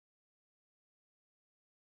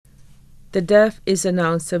The death is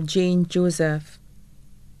announced of Jane Joseph,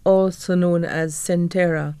 also known as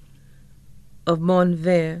Sentera, of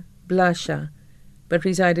Montvert, Blasha, but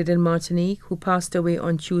resided in Martinique, who passed away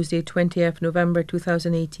on Tuesday, 20th November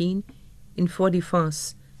 2018, in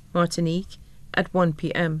Fort-de-France, Martinique, at 1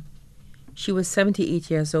 p.m. She was 78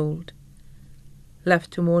 years old. Left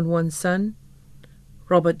to mourn one son,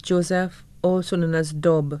 Robert Joseph, also known as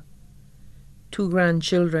Dob. 2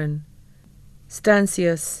 grandchildren,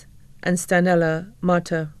 Stancius and Stanella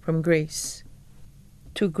Mata from Grace.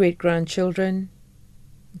 2 great-grandchildren,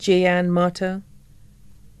 Jayan Mata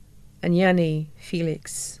and Yanni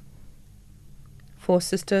Felix. 4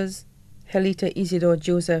 sisters, Helita Isidore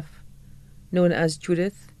Joseph, known as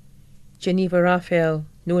Judith, Geneva Raphael,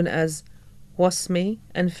 known as Wasme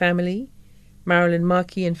and family, Marilyn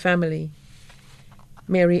Markey and family,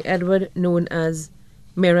 Mary Edward, known as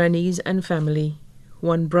Meranese and family,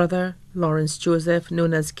 1 brother, Lawrence Joseph,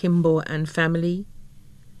 known as Kimbo and family,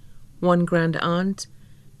 1 grand aunt,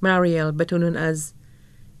 Marielle, better known as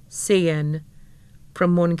Sayen,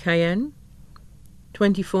 from Mont Cayenne,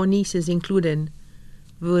 24 nieces including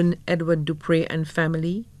Vern Edward Dupre and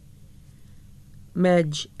family,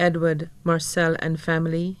 Medj Edward Marcel and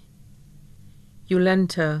family,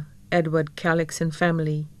 Yolenta Edward Calix and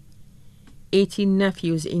family, 18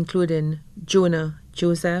 nephews including Jonah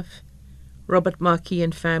Joseph, Robert Markey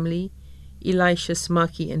and family, Elicius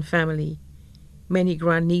Markey and family, many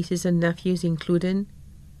grandnieces and nephews including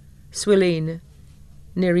Swillane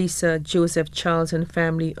Nerissa Joseph Charles and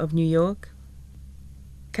family of New York,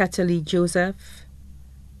 Cataly Joseph,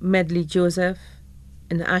 Medley Joseph,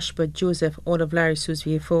 and Ashbert Joseph, all of Larry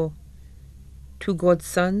Vieux-Fort. 2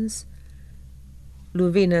 godsons,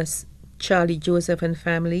 Luvinus Charlie Joseph and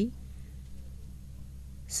family,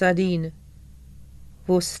 Sardine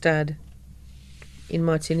Vostad in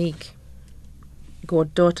Martinique.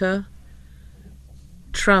 Goddaughter,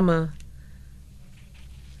 Trama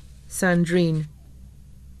Sandrine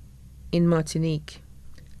in Martinique.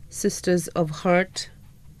 Sisters of Heart,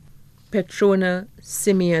 Petrona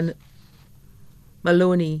Simeon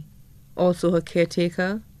Maloney, also her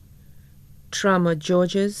caretaker, Trama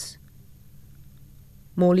Georges,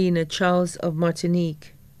 Molina Charles of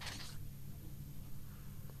Martinique.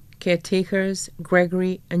 Caretakers,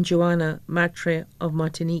 Gregory and Joanna Matre of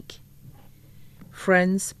Martinique.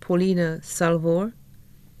 Friends, Paulina Salvor,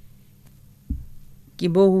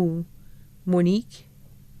 Gibohu Monique,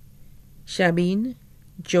 Shabine,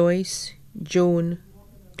 Joyce, Joan,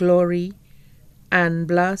 Glory, Anne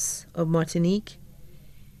Blas of Martinique,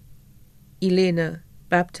 Elena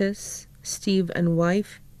Baptiste, Steve and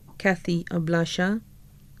wife, Kathy of Blasha,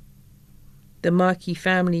 the Marquis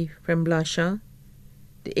family from Blasha,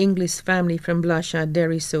 the Inglis family from Blasha,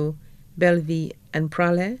 Deriso, Belleville and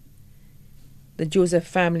Prale, the Joseph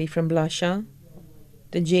family from Blasha,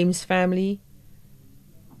 the James family,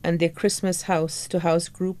 and their Christmas house-to-house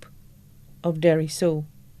group of Deriso,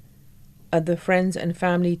 other friends and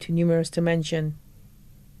family too numerous to mention.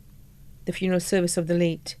 The funeral service of the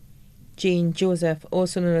late Jane Joseph,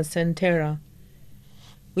 also known as Sentera,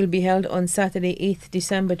 will be held on Saturday, 8th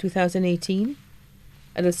December 2018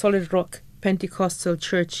 at the Solid Rock Pentecostal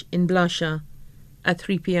Church in Blasha at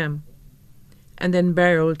 3 p.m. and then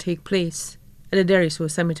burial will take place at the Deriso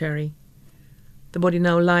Cemetery. The body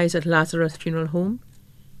now lies at Lazarus Funeral Home,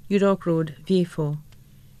 Udork Road, Vieux-Fort.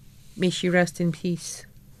 May she rest in peace.